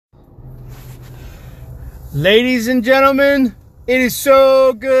Ladies and gentlemen, it is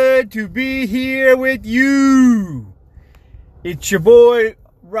so good to be here with you. It's your boy,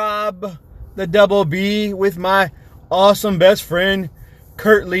 Rob, the Double B, with my awesome best friend,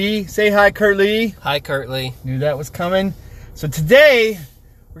 Kurt Lee. Say hi, Kurt Lee. Hi, Kurt Lee. Knew that was coming. So today,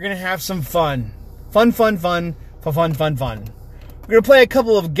 we're going to have some fun. Fun. We're going to play a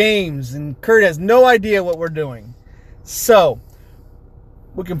couple of games, and Kurt has no idea what we're doing. So,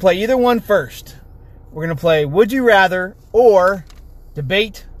 we can play either one first. We're going to play Would You Rather or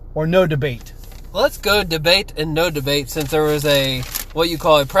Debate or No Debate. Let's go debate and no debate, since there was what you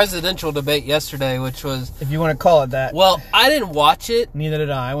call a presidential debate yesterday, which was... If you want to call it that. Well, I didn't watch it. Neither did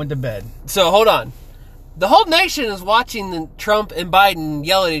I. I went to bed. So, hold on. The whole nation is watching Trump and Biden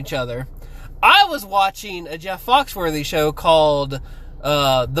yell at each other. I was watching a Jeff Foxworthy show called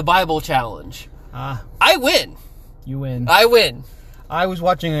The Bible Challenge. I win. You win. I win. I was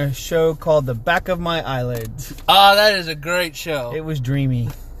watching a show called The Back of My Eyelids. That is a great show. It was dreamy.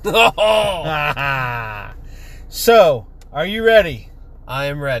 Oh. So, are you ready? I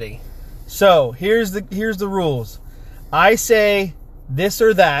am ready. So, here's the rules. I say this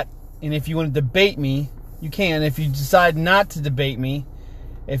or that, and if you want to debate me, you can. If you decide not to debate me,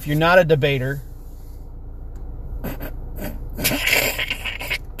 if you're not a debater... This is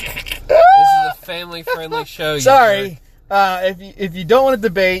a family-friendly show. Sorry. If you don't want to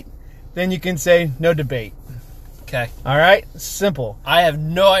debate, then you can say no debate. Okay. All right? Simple. I have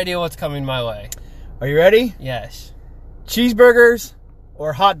no idea what's coming my way. Are you ready? Yes. Cheeseburgers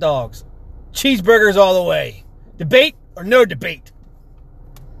or hot dogs? Cheeseburgers all the way. Debate or no debate?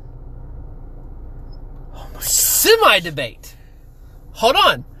 Oh my God. Semi-debate. Hold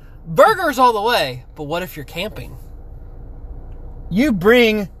on. Burgers all the way, but what if you're camping? You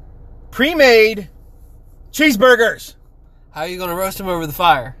bring pre-made cheeseburgers. How are you going to roast them over the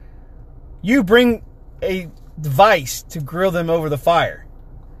fire? You bring a device to grill them over the fire.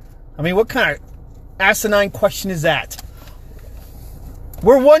 I mean, what kind of asinine question is that?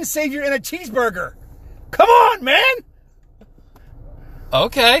 We're one savior and a cheeseburger. Come on, man.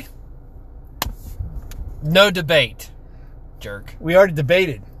 Okay. No debate, jerk. We already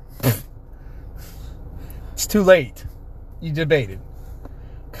debated. It's too late. You debated.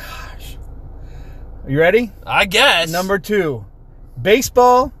 Gosh. Are you ready? I guess. Number 2.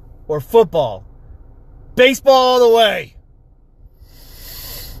 Baseball or football? Baseball all the way.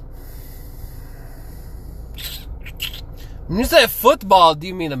 When you say football, do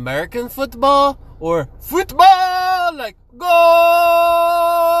you mean American football? Or football like go?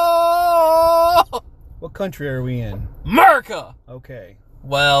 What country are we in? America! Okay.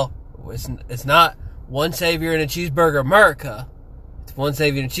 Well, it's not one savior and a cheeseburger America. It's one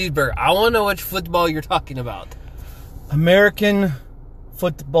savior and a cheeseburger. I want to know which football you're talking about. American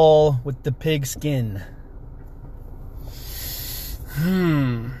football with the pig skin.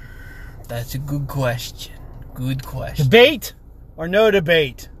 That's a good question. Good question. Debate or no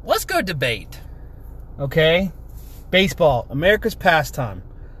debate? Let's go debate. Okay. Baseball, America's pastime.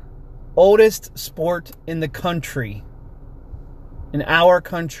 Oldest sport in the country. In our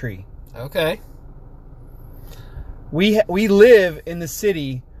country. Okay. We live in the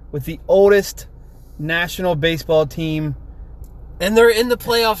city with the oldest national baseball team. And they're in the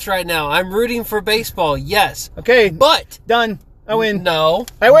playoffs right now. I'm rooting for baseball, yes. Okay. But. Done. I win. No.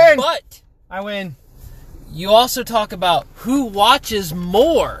 I win. But. I win. You also talk about who watches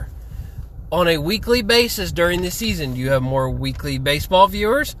more on a weekly basis during the season. Do you have more weekly baseball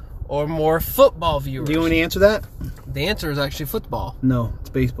viewers or more football viewers? Do you want me to answer that? The answer is actually football. No, it's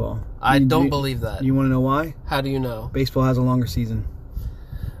baseball. I don't believe that. You want to know why? How do you know? Baseball has a longer season.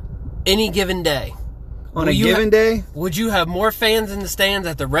 Any given day. On a given day? Would you have more fans in the stands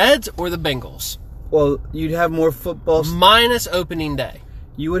at the Reds or the Bengals? Well, you'd have more football... Minus opening day.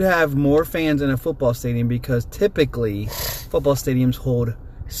 You would have more fans in a football stadium because typically football stadiums hold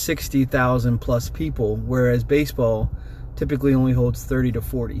 60,000 plus people, whereas baseball typically only holds 30 to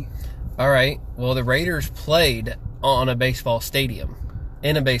 40. All right. Well, the Raiders played on a baseball stadium.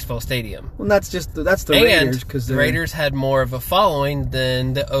 In a baseball stadium. Well, that's the Raiders, because the Raiders had more of a following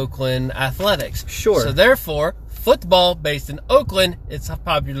than the Oakland Athletics. Sure. So therefore, football based in Oakland is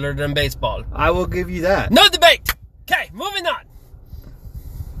popular than baseball. I will give you that. No debate. Okay, moving on.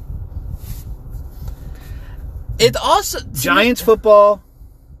 It also Giants football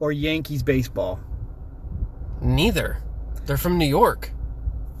or Yankees baseball? Neither. They're from New York.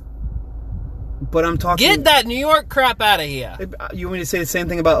 But I'm talking... Get that New York crap out of here. You want me to say the same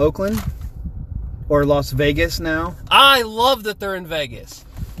thing about Oakland? Or Las Vegas now? I love that they're in Vegas.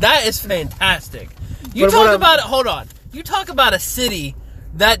 That is fantastic. You But talk about it. Hold on. You talk about a city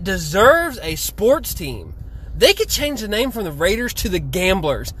that deserves a sports team They could change the name from the Raiders to the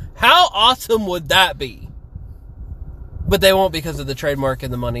Gamblers. How awesome would that be? But they won't because of the trademark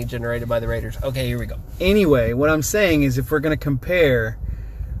and the money generated by the Raiders. Okay, here we go. Anyway, what I'm saying is if we're going to compare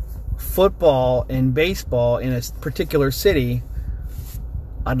football and baseball in a particular city,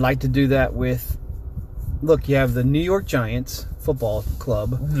 I'd like to do that with, look, you have the New York Giants football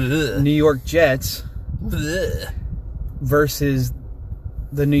club, Blech. New York Jets Blech. versus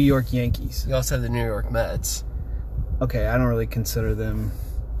the New York Yankees. You also have the New York Mets. Okay, I don't really consider them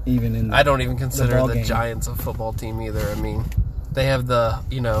even in the I don't even consider ball the game. Giants a football team either. I mean, they have the,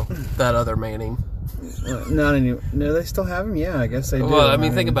 that other Manning. Not any. No, they still have him. Yeah, I guess they do. Well, I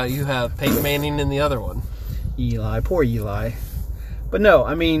mean, think about it. You have Peyton Manning in the other one. Eli, poor Eli. But no,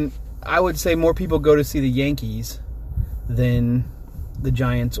 I mean, I would say more people go to see the Yankees than the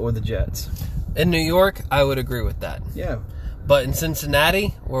Giants or the Jets. In New York, I would agree with that. Yeah. But in Cincinnati,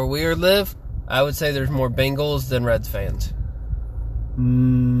 where we live, I would say there's more Bengals than Reds fans.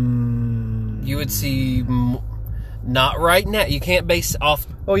 You would see, not right now. You can't base off.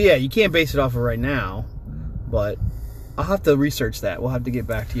 Oh yeah, you can't base it off of right now, but I'll have to research that. We'll have to get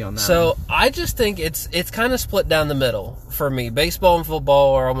back to you on that. So I just think it's kind of split down the middle for me. Baseball and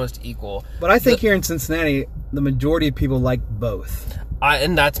football are almost equal. But I think here in Cincinnati, the majority of people like both.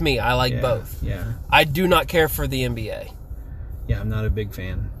 And that's me. I like both. Yeah. I do not care for the NBA. Yeah, I'm not a big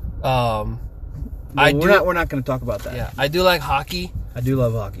fan. We're We're not going to talk about that. Yeah, I do like hockey. I do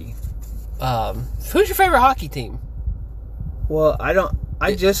love hockey. Who's your favorite hockey team? Well, I've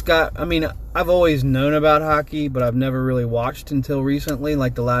always known about hockey, but I've never really watched until recently,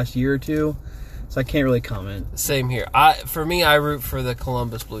 like the last year or two. So I can't really comment. Same here. For me, I root for the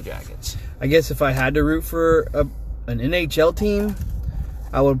Columbus Blue Jackets. I guess if I had to root for an NHL team,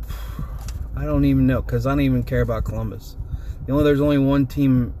 I don't even know, because I don't even care about Columbus. There's only one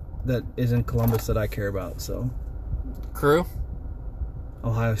team that is in Columbus that I care about, so. Crew?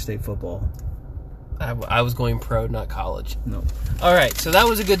 Ohio State football. I was going pro, not college. No. All right, so that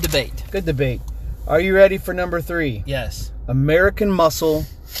was a good debate. Good debate. Are you ready for number 3? Yes. American muscle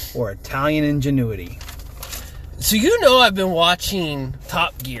or Italian ingenuity? So I've been watching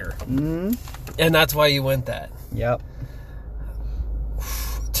Top Gear. Mm-hmm. And that's why you went that. Yep.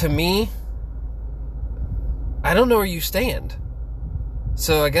 To me, I don't know where you stand.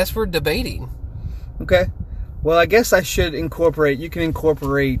 So I guess we're debating. Okay. Well, I guess I should incorporate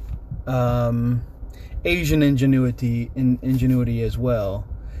Asian ingenuity as well,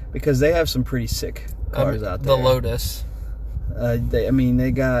 because they have some pretty sick cars out there. The Lotus.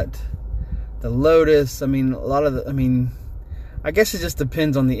 They got the Lotus. I guess it just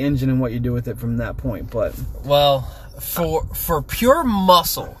depends on the engine and what you do with it from that point. But well, for pure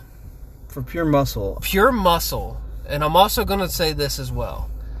muscle, and I'm also going to say this as well.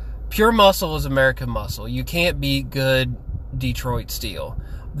 Pure muscle is American muscle. You can't beat good Detroit steel.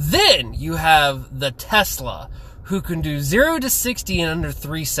 Then you have the Tesla, who can do 0 to 60 in under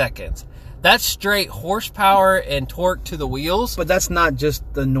 3 seconds. That's straight horsepower and torque to the wheels. But that's not just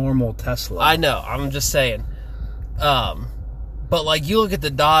the normal Tesla. I know. I'm just saying. But like you look at the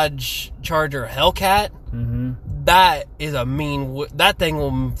Dodge Charger Hellcat, that is a mean. That thing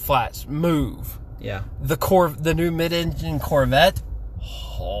will flat move. Yeah. The new mid-engine Corvette.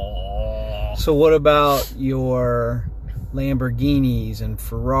 Oh. So what about your Lamborghinis and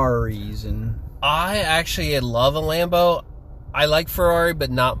Ferraris and? I actually love a Lambo. I like Ferrari,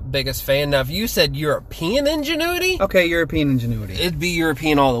 but not biggest fan. Now, if you said European ingenuity, okay, European ingenuity, it'd be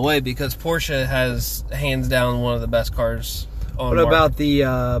European all the way, because Porsche has hands down one of the best cars on the market. What about the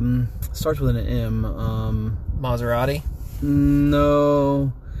starts with an M? Maserati?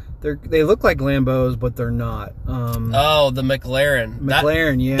 No, they look like Lambos, but they're not. The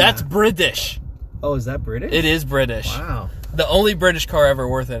McLaren. Yeah, that's British. Oh, is that British? It is British. Wow. The only British car ever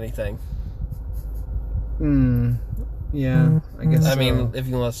worth anything. Yeah, I guess. I mean,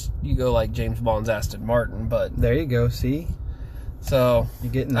 unless you go like James Bond's Aston Martin, but there you go. See, so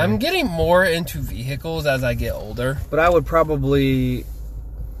you're getting there. I'm getting more into vehicles as I get older. But I would probably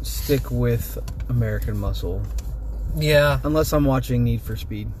stick with American muscle. Yeah, unless I'm watching Need for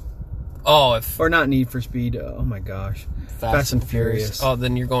Speed. Or not Need for Speed. Oh my gosh, Fast and Furious. Oh,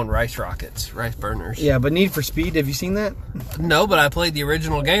 then you're going rice burners. Yeah, but Need for Speed. Have you seen that? No, but I played the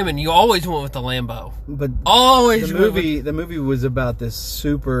original game, and you always went with the Lambo. But always the movie was about this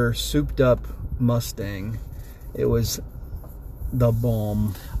super souped up Mustang. It was the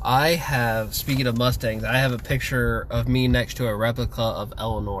bomb. Speaking of Mustangs, I have a picture of me next to a replica of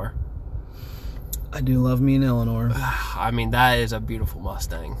Eleanor. I do love me an Eleanor. I mean, that is a beautiful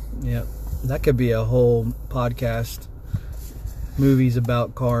Mustang. Yep. That could be a whole podcast. Movies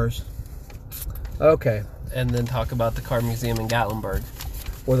about cars. Okay. and then talk about the car museum in Gatlinburg.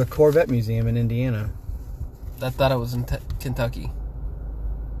 Or the Corvette Museum in Indiana. I thought it was in Kentucky.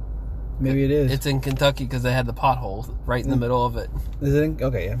 Maybe it is. It's in Kentucky because they had the pothole right in the middle of it. Is it?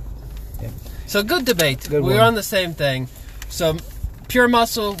 Okay, yeah. So good debate. Good We're one. on the same thing. So pure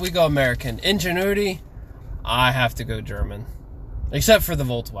muscle, we go American. Ingenuity, I have to go German. Except for the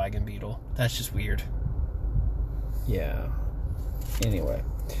Volkswagen Beetle. That's just weird. Yeah. Anyway.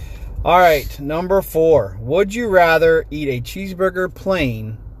 All right, number 4. Would you rather eat a cheeseburger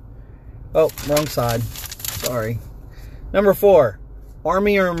plain? Oh, wrong side. Sorry. Number 4.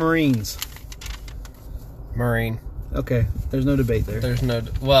 Army or Marines? Marine. Okay, there's no debate there. There's no...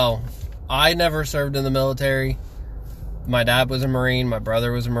 Well, I never served in the military. My dad was a Marine. My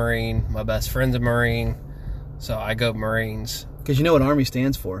brother was a Marine. My best friend's a Marine. So I go Marines. Because you know what Army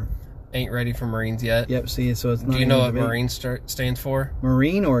stands for. Ain't ready for Marines yet. Yep, see, so it's not Do you know even what a debate. Marine stands for?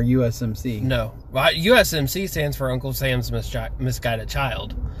 Marine or USMC? No. USMC stands for Uncle Sam's Misguided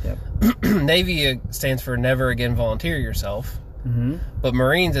Child. Yep. Navy stands for Never Again Volunteer Yourself. Mm-hmm. But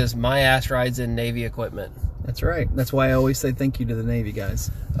Marines is My Ass Rides in Navy Equipment. That's right. That's why I always say thank you to the Navy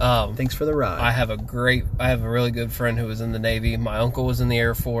guys. Thanks for the ride. I have a really good friend who was in the Navy. My uncle was in the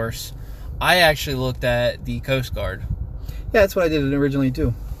Air Force. I actually looked at the Coast Guard. Yeah, that's what I did originally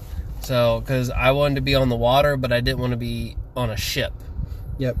too. So, because I wanted to be on the water, but I didn't want to be on a ship.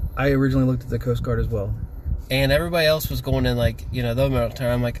 Yep, I originally looked at the Coast Guard as well. And everybody else was going in like, the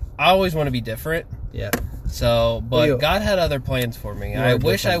military. I'm like, I always want to be different. Yeah. So, but Well, God had other plans for me. You I are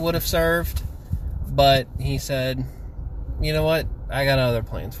wish I different. would have served, but he said, you know what? I got other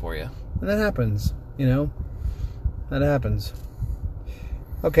plans for you. And that happens, That happens.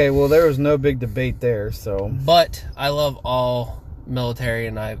 Okay, well, there was no big debate there, so... But I love all military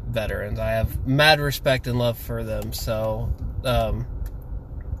and veterans. I have mad respect and love for them. So,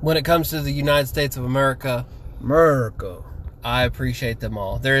 when it comes to the United States of America, I appreciate them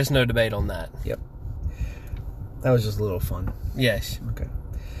all. There is no debate on that. Yep. That was just a little fun. Yes. Okay.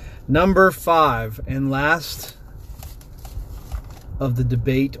 Number 5, and last of the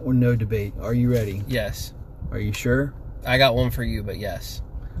debate or no debate. Are you ready? Yes. Are you sure? I got one for you, but yes.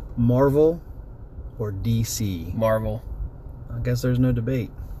 Marvel or DC? Marvel. I guess there's no debate.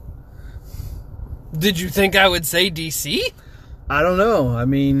 Did you think I would say DC? I don't know. I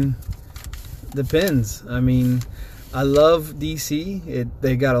mean, depends. I mean, I love DC.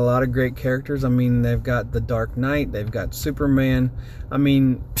 They got a lot of great characters. I mean, they've got the Dark Knight. They've got Superman. I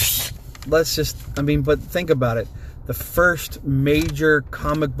mean, but think about it. The first major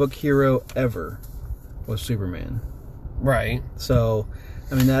comic book hero ever was Superman. Right. So,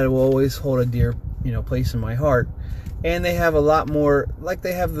 I mean, that will always hold a dear, place in my heart. And they have a lot more, like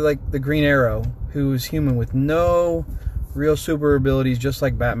they have the Green Arrow, who is human with no real super abilities, just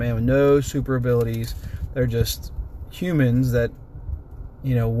like Batman with no super abilities. They're just humans that,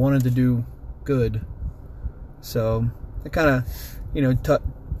 wanted to do good. So, it kind of,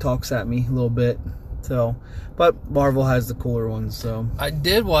 talks at me a little bit. So, but Marvel has the cooler ones, so. I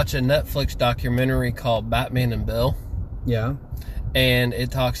did watch a Netflix documentary called Batman and Bill. Yeah. And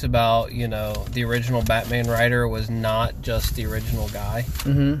it talks about, the original Batman writer was not just the original guy.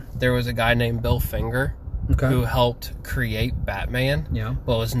 Mm-hmm. There was a guy named Bill Finger who helped create Batman,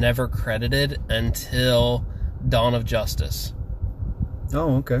 but was never credited until Dawn of Justice.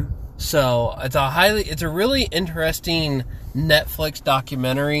 Oh, okay. So it's a really interesting Netflix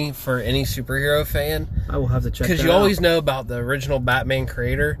documentary for any superhero fan. I will have to check that out. Because you always know about the original Batman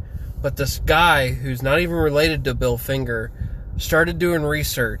creator, but this guy who's not even related to Bill Finger started doing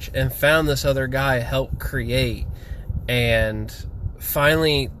research and found this other guy helped create, and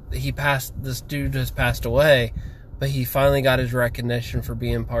finally this dude has passed away, but he finally got his recognition for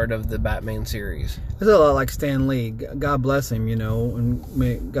being part of the Batman series. It's a lot like Stan Lee. God bless him, and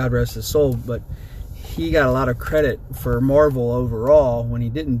may God rest his soul, but he got a lot of credit for Marvel overall when he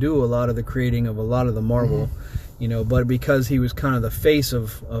didn't do a lot of the creating of a lot of the Marvel, but because he was kind of the face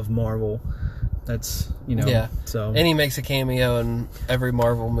of Marvel, that's, Yeah. So. And he makes a cameo in every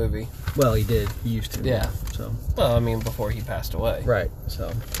Marvel movie. Well, he did. He used to. Yeah. So. Well, I mean, before he passed away. Right.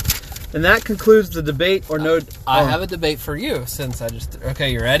 So. And that concludes the debate or no... I have a debate for you since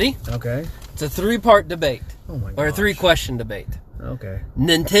Okay, you ready? Okay. It's a 3-part debate. Oh my god. Or a 3-question debate. Okay.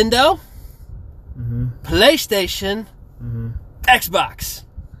 Nintendo, Mm-hmm. PlayStation, Xbox,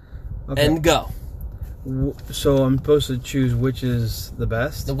 Okay. and go. So I'm supposed to choose which is the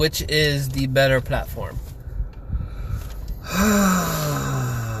best? Which is the better platform?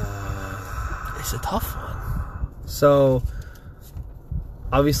 It's a tough one. So,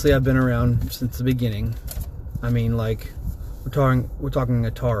 obviously, I've been around since the beginning. I mean, we're talking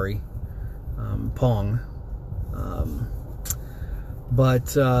Atari. Pong.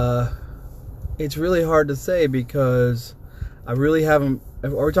 But it's really hard to say because I really haven't.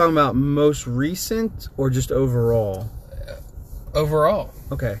 Are we talking about most recent or just overall? Overall.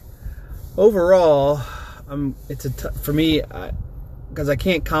 Okay. Overall, it's for me because I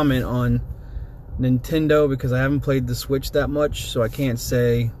can't comment on Nintendo because I haven't played the Switch that much, so I can't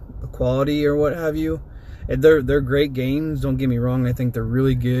say the quality or what have you. And they're great games. Don't get me wrong. I think they're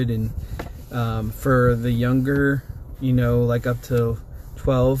really good, and for the younger, like up to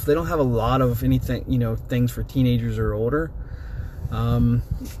 12, they don't have a lot of anything, things for teenagers or older.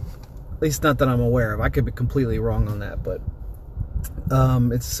 At least not that I'm aware of. I could be completely wrong on that, but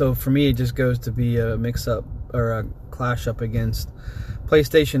it's so for me it just goes to be a mix up or a clash up against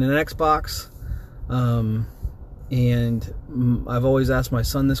PlayStation and Xbox. And I've always asked my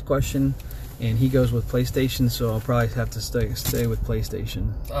son this question, and he goes with PlayStation, so I'll probably have to stay with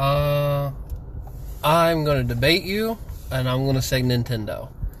PlayStation. I'm going to debate you, and I'm going to say Nintendo.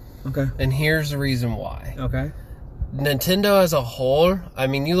 Okay. And here's the reason why. Okay. Nintendo as a whole, I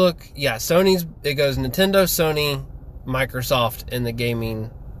mean, you look, it goes Nintendo, Sony, Microsoft in the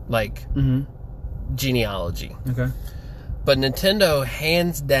gaming, genealogy. Okay. But Nintendo,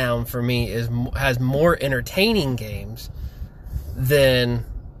 hands down, for me, has more entertaining games than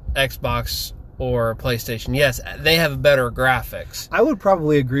Xbox or PlayStation. Yes, they have better graphics. I would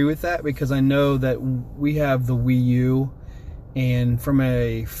probably agree with that because I know that we have the Wii U, and from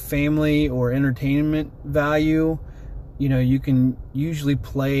a family or entertainment value, you can usually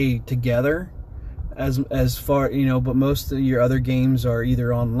play together as far, but most of your other games are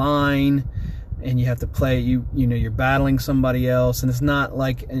either online and you have to play, you're battling somebody else, and it's not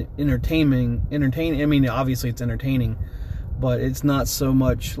like entertaining. I mean, obviously it's entertaining, but it's not so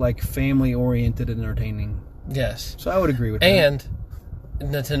much like family-oriented entertaining. Yes. So I would agree with that. And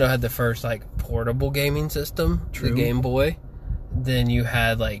Nintendo had the first, portable gaming system, True. the Game Boy. Then you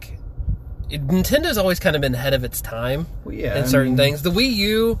had, Nintendo's always kind of been ahead of its time in certain things. The Wii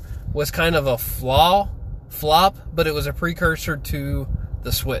U was kind of a flop, but it was a precursor to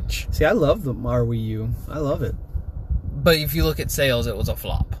the Switch. See, I love our Wii U. I love it. But if you look at sales, it was a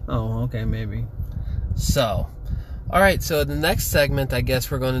flop. Oh, okay, maybe. So, alright, so the next segment I guess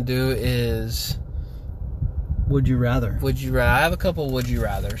we're going to do is... Would you rather? I have a couple would you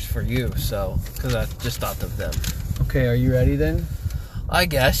rathers for you, because I just thought of them. Okay, are you ready then? I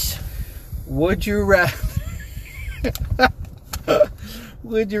guess. Would you rather...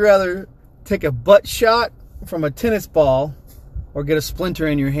 Would you rather take a butt shot from a tennis ball or get a splinter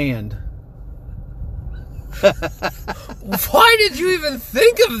in your hand? Why did you even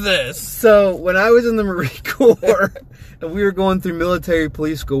think of this? So, when I was in the Marine Corps and we were going through military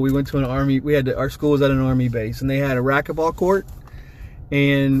police school, we went to an army, our school was at an army base, and they had a racquetball court,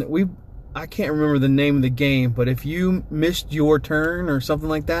 and I can't remember the name of the game, but if you missed your turn or something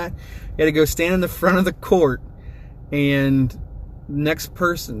like that, you had to go stand in the front of the court, and next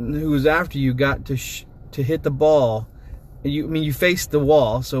person who was after you got to hit the ball. You faced the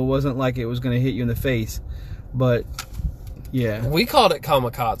wall, so it wasn't like it was going to hit you in the face. But, yeah. We called it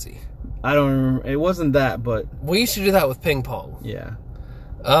kamikaze. I don't remember. It wasn't that, but... We used to do that with ping pong. Yeah.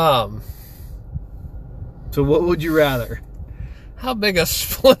 So what would you rather? How big a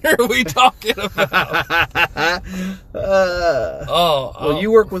splinter are we talking about? Well,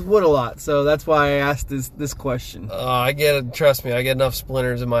 you work with wood a lot, so that's why I asked this question. I get it. Trust me, I get enough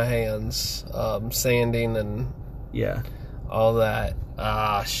splinters in my hands, sanding and all that.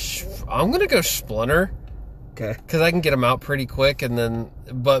 I'm gonna go splinter. Okay. Because I can get them out pretty quick, and then,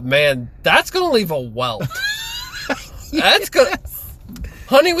 but man, that's gonna leave a welt. That's gonna.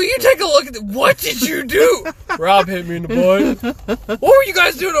 Honey, will you take a look at what did you do? Rob hit me in the butt. What were you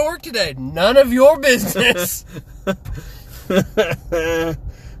guys doing at work today? None of your business. Does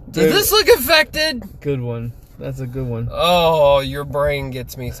this look infected? Good one. That's a good one. Oh, your brain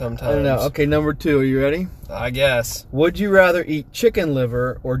gets me sometimes. I don't know. Okay, number 2. Are you ready? I guess. Would you rather eat chicken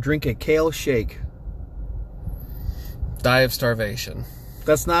liver or drink a kale shake? Die of starvation.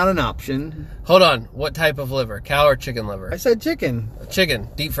 That's not an option. Hold on. What type of liver? Cow or chicken liver? I said chicken. Chicken.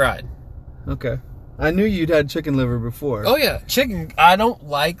 Deep fried. Okay. I knew you'd had chicken liver before. Oh, yeah. Chicken. I don't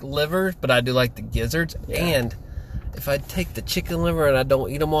like livers, but I do like the gizzards. Yeah. And if I take the chicken liver and I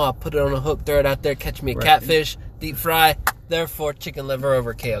don't eat them all, I put it on a hook, throw it out there, catch me a catfish, deep fry. Therefore, chicken liver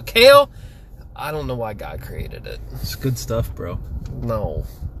over kale. Kale, I don't know why God created it. It's good stuff, bro. No.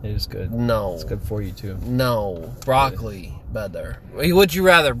 It is good. No. It's good for you, too. No. Broccoli, better. Would you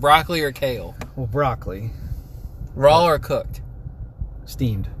rather, broccoli or kale? Well, broccoli. Raw or cooked?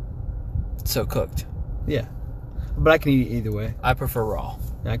 Steamed. So cooked. Yeah. But I can eat it either way. I prefer raw.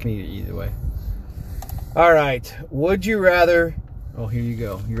 I can eat it either way. All right. Would you rather... Oh, here you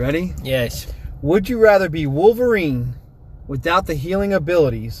go. You ready? Yes. Would you rather be Wolverine without the healing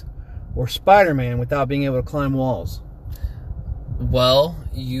abilities or Spider-Man without being able to climb walls? Well,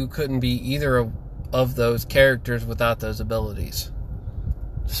 you couldn't be either of those characters without those abilities.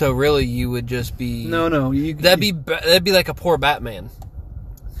 So really, you would just be... No. That'd be like a poor Batman.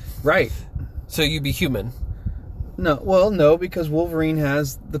 Right. So you'd be human. No, because Wolverine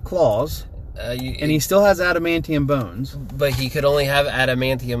has the claws, and he still has adamantium bones. But he could only have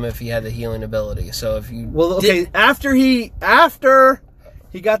adamantium if he had the healing ability. So if you... Well, okay, after he got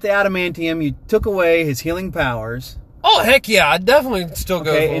the adamantium, you took away his healing powers. Oh, heck yeah, I'd definitely still go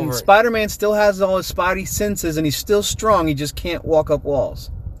Okay, over and it. Spider-Man still has all his spidey senses, and he's still strong, he just can't walk up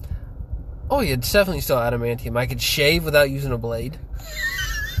walls. Oh, yeah, it's definitely still adamantium. I could shave without using a blade.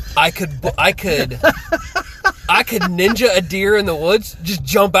 I could ninja a deer in the woods, just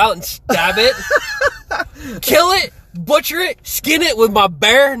jump out and stab it, kill it, butcher it, skin it with my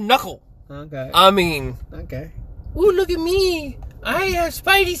bare knuckle. Okay. I mean, Okay. ooh, look at me. I have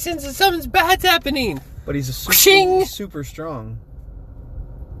spidey senses, something's bad's happening. But he's Shing! super strong.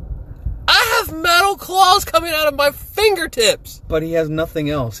 I have metal claws coming out of my fingertips. But he has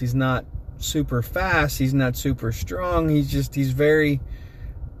nothing else. He's not super fast. He's not super strong. He's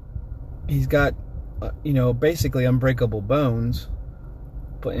got, basically unbreakable bones,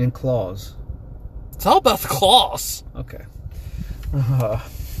 but in claws. It's all about the claws. Okay.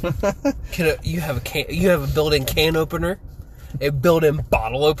 You have a built-in can opener, a built-in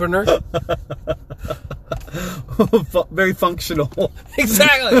bottle opener. Very functional.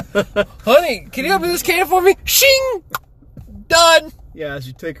 Exactly. Honey, can you open this can for me? Shing! Done. Yeah, as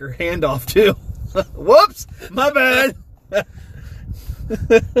you take her hand off, too. Whoops! My bad!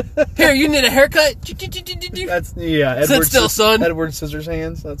 Here, you need a haircut? That's, yeah. Sit still, son. Edward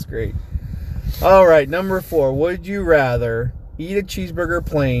Scissorhands. That's great. All right, number 4. Would you rather eat a cheeseburger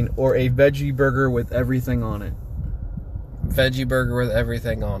plain or a veggie burger with everything on it? Veggie burger with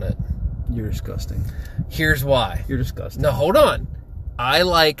everything on it. You're disgusting. Here's why. You're disgusting. No, hold on. I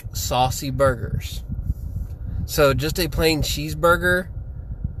like saucy burgers. So just a plain cheeseburger,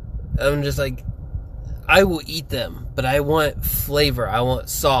 I'm just like, I will eat them, but I want flavor. I want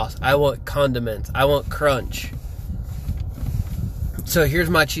sauce. I want condiments. I want crunch. So here's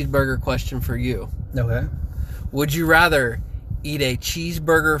my cheeseburger question for you. Okay. Would you rather eat a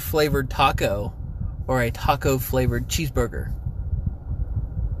cheeseburger flavored taco or a taco flavored cheeseburger?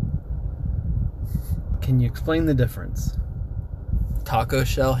 Can you explain the difference? Taco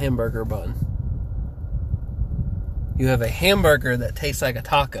shell hamburger bun. You have a hamburger that tastes like a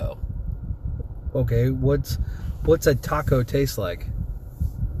taco. Okay, what's a taco taste like?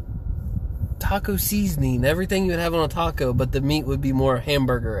 Taco seasoning, everything you would have on a taco, but the meat would be more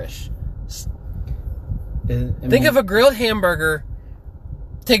hamburgerish. Think of a grilled hamburger.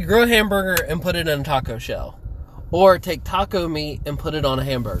 Take a grilled hamburger and put it in a taco shell. Or take taco meat and put it on a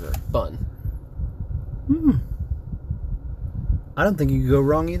hamburger bun. I don't think you could go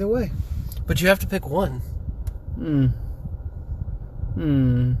wrong either way. But you have to pick one.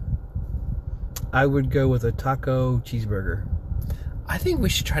 I would go with a taco cheeseburger. I think we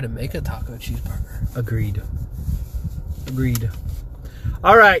should try to make a taco cheeseburger. Agreed.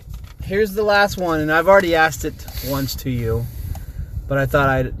 All right, here's the last one, and I've already asked it once to you, but I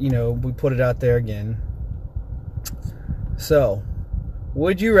thought we put it out there again. So,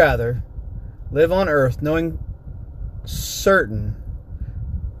 would you rather live on Earth knowing for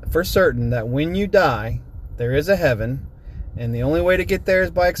certain that when you die, there is a heaven, and the only way to get there is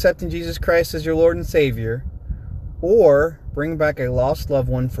by accepting Jesus Christ as your Lord and Savior, or bring back a lost loved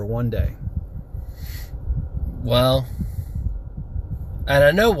one for one day? Well, and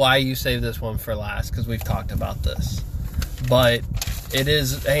I know why you saved this one for last, because we've talked about this, but it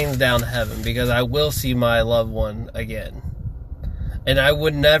is hands down heaven, because I will see my loved one again, and I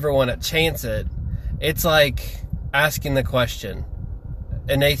would never want to chance it. It's like asking the question,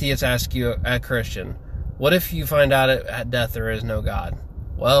 an atheist asks you, a Christian, what if you find out at death there is no God?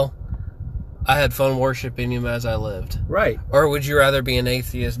 Well, I had fun worshiping him as I lived. Right. Or would you rather be an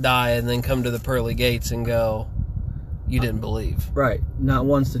atheist, die, and then come to the pearly gates and go, you didn't believe? Right. Not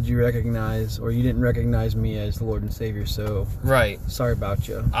once did you recognize, or you didn't recognize me as the Lord and Savior, so... Right. Sorry about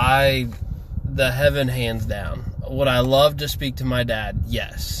you. The heaven, hands down. Would I love to speak to my dad?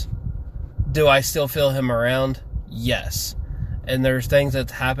 Yes. Do I still feel him around? Yes. And there's things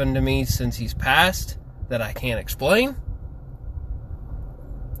that's happened to me since he's passed that I can't explain.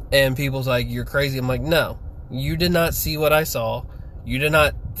 And people's like, you're crazy. I'm like, no. You did not see what I saw. You did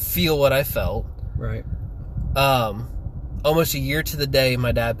not feel what I felt. Right. Almost a year to the day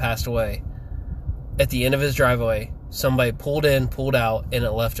my dad passed away. at the end of his driveway, somebody pulled in, pulled out, and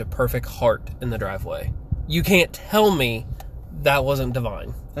it left a perfect heart in the driveway. You can't tell me that wasn't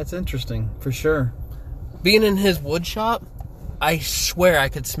divine. That's interesting, for sure. Being in his wood shop, I swear I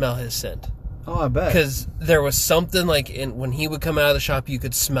could smell his scent. Oh, I bet. Because there was something like when he would come out of the shop, you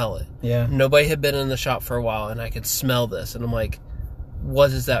could smell it. Yeah. Nobody had been in the shop for a while, and I could smell this. And I'm like,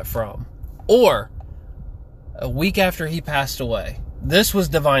 what is that from? Or, a week after he passed away, this was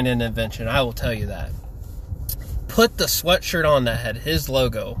divine intervention, I will tell you that. Put the sweatshirt on that had his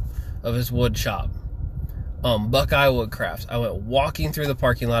logo of his wood shop. Buckeye Woodcraft. I went walking through the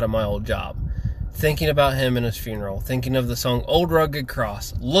parking lot of my old job, thinking about him and his funeral, thinking of the song Old Rugged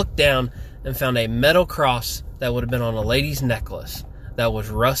Cross, looked down and found a metal cross that would have been on a lady's necklace that was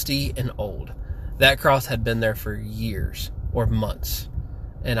rusty and old. That cross had been there for years or months,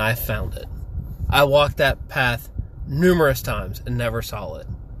 and I found it. I walked that path numerous times and never saw it,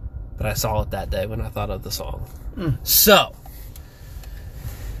 but I saw it that day when I thought of the song. So,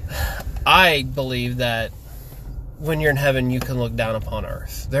 I believe that when you're in heaven, you can look down upon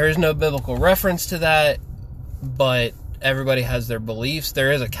earth. There is no biblical reference to that, but everybody has their beliefs.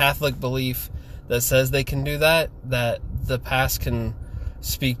 There is a Catholic belief that says they can do that the past can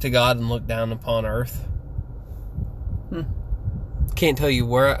speak to God and look down upon earth. Can't tell you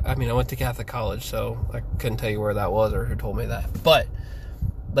where. I mean, I went to Catholic college, so I couldn't tell you where that was or who told me that. But,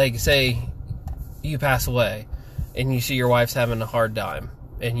 like, say you pass away and you see your wife's having a hard time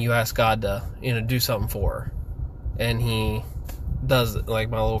and you ask God to, do something for her. And he does, like,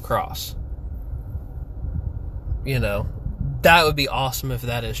 my little cross. That would be awesome if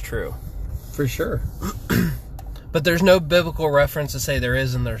that is true. For sure. But there's no biblical reference to say there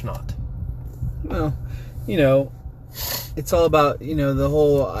is and there's not. Well, it's all about, the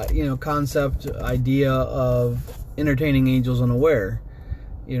whole, concept, idea of entertaining angels unaware.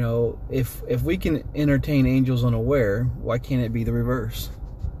 If we can entertain angels unaware, why can't it be the reverse?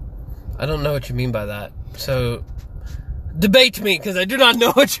 I don't know what you mean by that. So, debate me, because I do not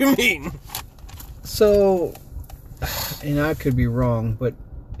know what you mean. So, and I could be wrong, but,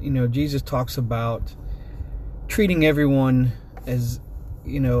 Jesus talks about treating everyone as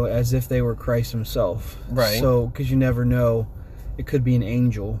if they were Christ himself. Right. So, because you never know, it could be an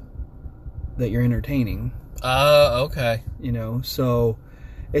angel that you're entertaining. Okay. So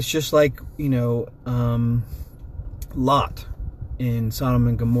it's just like, Lot in Sodom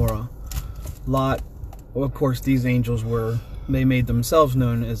and Gomorrah. Lot, well, of course, these angels they made themselves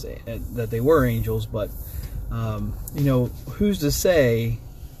known as that they were angels, but, who's to say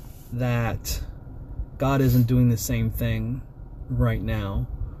that God isn't doing the same thing right now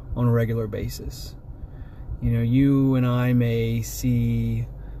on a regular basis? You and I may see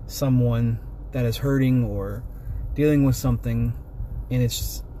someone that is hurting or dealing with something, and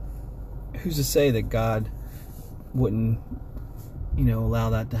it's who's to say that God wouldn't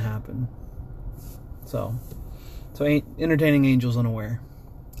allow that to happen. So entertaining angels unaware.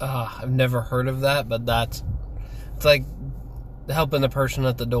 I've never heard of that, but it's like helping the person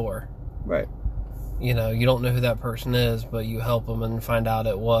at the door. Right. You don't know who that person is, but you help them and find out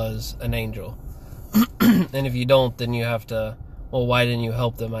it was an angel. And if you don't, then you have to, well, why didn't you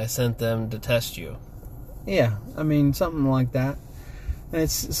help them? I sent them to test you. Yeah, I mean, something like that. And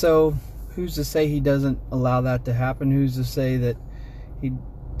so who's to say he doesn't allow that to happen? Who's to say that he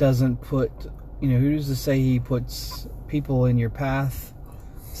doesn't put, who's to say he puts people in your path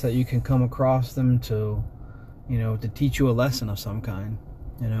so that you can come across them to, to teach you a lesson of some kind,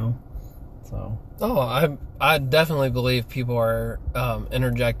 So. Oh, I definitely believe people are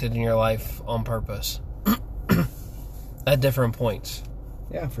interjected in your life on purpose at different points.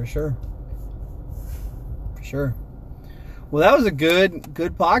 Yeah, for sure. For sure. Well, that was a good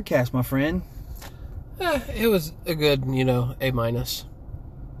podcast, my friend. It was a good, A-.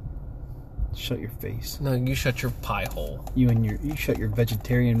 Shut your face. No, you shut your pie hole. You shut your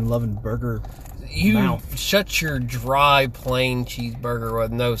vegetarian loving burger mouth. Shut your dry plain cheeseburger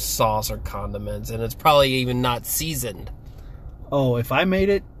with no sauce or condiments, and it's probably even not seasoned. Oh, if I made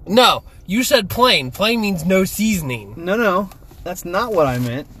it? No, you said plain. Plain means no seasoning. No, that's not what I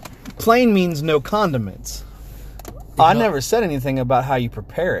meant. Plain means no condiments. I never said anything about how you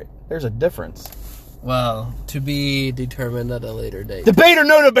prepare it. There's a difference. Well, to be determined at a later date. Debate or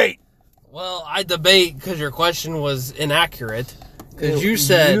no debate? Well, I debate because your question was inaccurate. Because you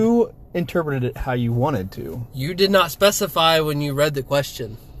said... You interpreted it how you wanted to. You did not specify when you read the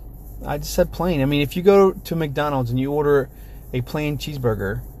question. I just said plain. I mean, if you go to McDonald's and you order a plain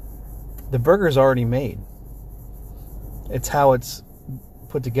cheeseburger, the burger's already made. It's how it's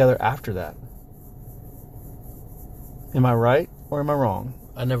put together after that. Am I right or am I wrong?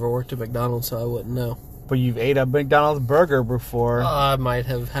 I never worked at McDonald's, so I wouldn't know. But you've ate a McDonald's burger before. I might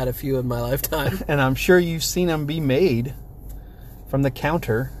have had a few in my lifetime. And I'm sure you've seen them be made from the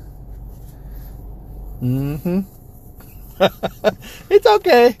counter. Mm-hmm. It's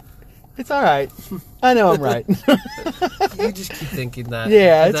okay. It's all right. I know I'm right. You just keep thinking that.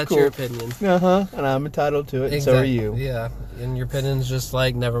 Yeah, it's that's cool. your opinion. Uh-huh. And I'm entitled to it, and so are you. Yeah. And your opinion's just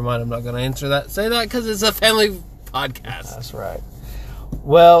like, never mind, I'm not going to answer that. Say that because it's a family podcast. That's right.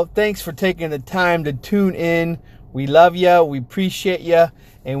 Well, thanks for taking the time to tune in. We love you. We appreciate you.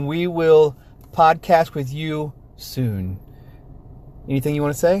 And we will podcast with you soon. Anything you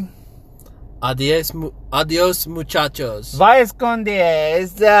want to say? Adios, muchachos. Vaya con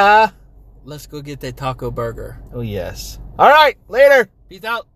Diez. Let's go get a taco burger. Oh, yes. All right. Later. Peace out.